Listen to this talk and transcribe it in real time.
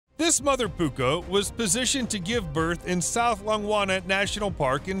This mother puko was positioned to give birth in South Longwana National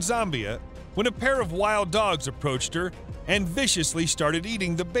Park in Zambia when a pair of wild dogs approached her and viciously started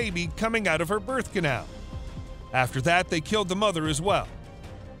eating the baby coming out of her birth canal. After that, they killed the mother as well.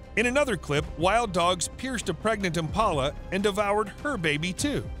 In another clip, wild dogs pierced a pregnant impala and devoured her baby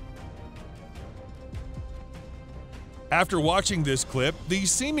too. After watching this clip, the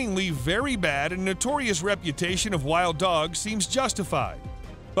seemingly very bad and notorious reputation of wild dogs seems justified.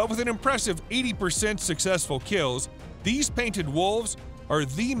 But with an impressive 80% successful kills, these painted wolves are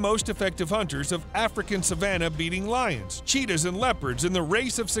the most effective hunters of African savanna, beating lions, cheetahs, and leopards in the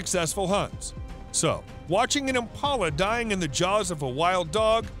race of successful hunts. So, watching an impala dying in the jaws of a wild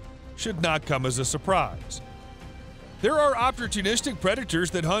dog should not come as a surprise. There are opportunistic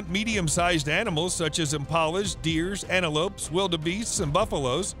predators that hunt medium-sized animals such as impalas, deers, antelopes, wildebeests, and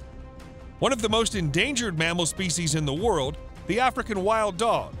buffaloes. One of the most endangered mammal species in the world, the African wild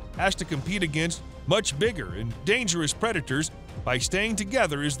dog, has to compete against much bigger and dangerous predators by staying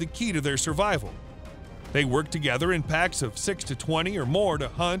together is the key to their survival. They work together in packs of 6 to 20 or more to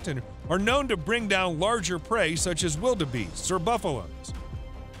hunt and are known to bring down larger prey such as wildebeests or buffaloes.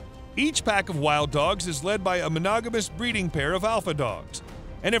 Each pack of wild dogs is led by a monogamous breeding pair of alpha dogs,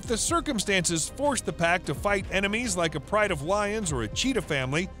 and if the circumstances force the pack to fight enemies like a pride of lions or a cheetah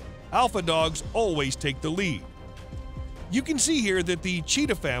family, alpha dogs always take the lead. You can see here that the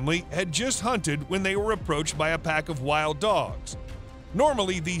cheetah family had just hunted when they were approached by a pack of wild dogs.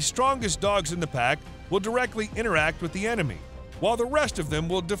 Normally, the strongest dogs in the pack will directly interact with the enemy, while the rest of them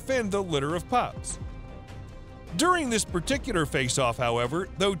will defend the litter of pups. During this particular face-off, however,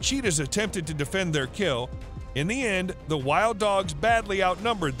 though cheetahs attempted to defend their kill, in the end, the wild dogs badly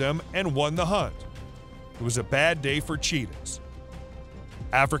outnumbered them and won the hunt. It was a bad day for cheetahs.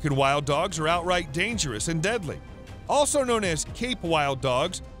 African wild dogs are outright dangerous and deadly. Also known as Cape wild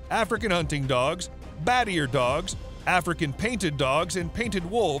dogs, African hunting dogs, bat-ear dogs, African painted dogs, and painted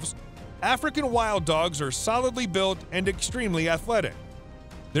wolves, African wild dogs are solidly built and extremely athletic.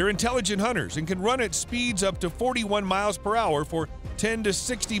 They're intelligent hunters and can run at speeds up to 41 miles per hour for 10 to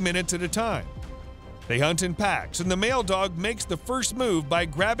 60 minutes at a time. They hunt in packs, and the male dog makes the first move by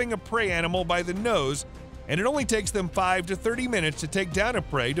grabbing a prey animal by the nose, and it only takes them 5 to 30 minutes to take down a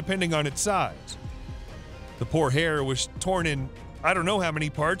prey depending on its size. The poor hare was torn in I don't know how many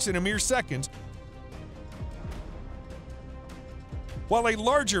parts in a mere seconds, while a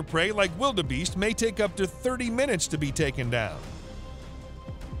larger prey like wildebeest may take up to 30 minutes to be taken down.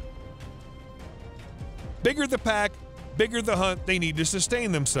 Bigger the pack, bigger the hunt they need to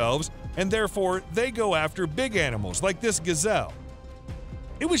sustain themselves, and therefore they go after big animals like this gazelle.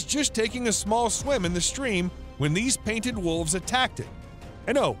 It was just taking a small swim in the stream when these painted wolves attacked it.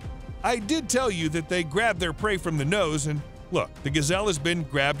 And oh, I did tell you that they grabbed their prey from the nose, and look, the gazelle has been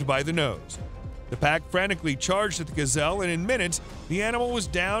grabbed by the nose. The pack frantically charged at the gazelle, and in minutes, the animal was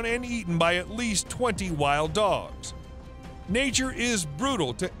down and eaten by at least 20 wild dogs. Nature is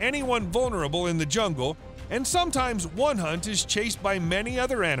brutal to anyone vulnerable in the jungle, and sometimes one hunt is chased by many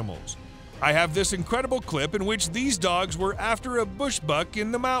other animals. I have this incredible clip in which these dogs were after a bush buck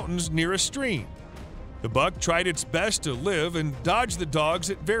in the mountains near a stream. The buck tried its best to live and dodge the dogs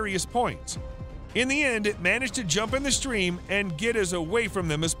at various points. In the end, it managed to jump in the stream and get as away from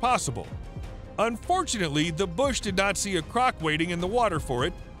them as possible. Unfortunately, the bush did not see a croc waiting in the water for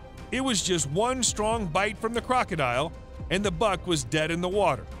it. It was just one strong bite from the crocodile, and the buck was dead in the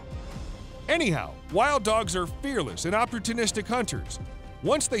water. Anyhow, wild dogs are fearless and opportunistic hunters.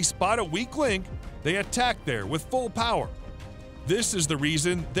 Once they spot a weak link, they attack there with full power. This is the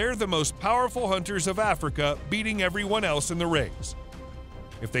reason they're the most powerful hunters of Africa, beating everyone else in the race.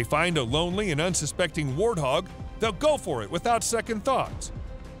 If they find a lonely and unsuspecting warthog, they'll go for it without second thoughts.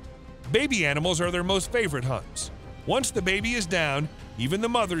 Baby animals are their most favorite hunts. Once the baby is down, even the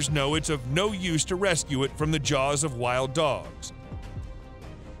mothers know it's of no use to rescue it from the jaws of wild dogs.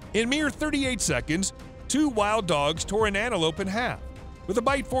 In mere 38 seconds, 2 wild dogs tore an antelope in half. With a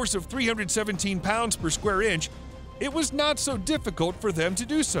bite force of 317 pounds per square inch, it was not so difficult for them to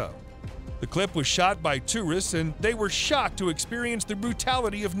do so. The clip was shot by tourists, and they were shocked to experience the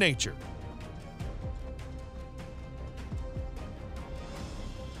brutality of nature.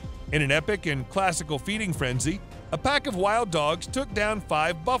 In an epic and classical feeding frenzy, a pack of wild dogs took down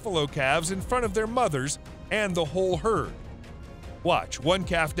 5 buffalo calves in front of their mothers and the whole herd. Watch, one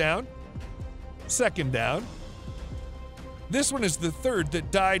calf down, second down. This one is the third that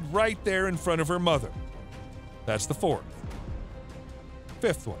died right there in front of her mother. That's the fourth.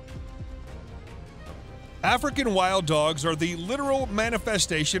 Fifth one. African wild dogs are the literal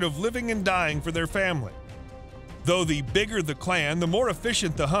manifestation of living and dying for their family. Though the bigger the clan, the more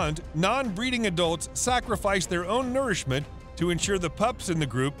efficient the hunt, non-breeding adults sacrifice their own nourishment to ensure the pups in the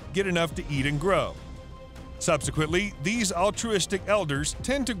group get enough to eat and grow. Subsequently, these altruistic elders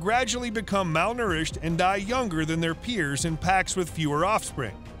tend to gradually become malnourished and die younger than their peers in packs with fewer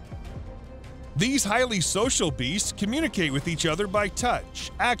offspring. These highly social beasts communicate with each other by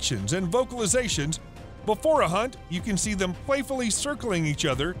touch, actions, and vocalizations. Before a hunt, you can see them playfully circling each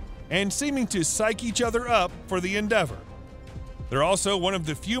other and seeming to psych each other up for the endeavor. They're also one of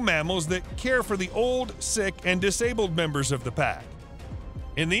the few mammals that care for the old, sick, and disabled members of the pack.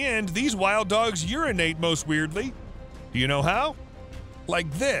 In the end, these wild dogs urinate most weirdly. Do you know how?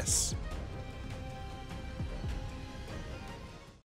 Like this.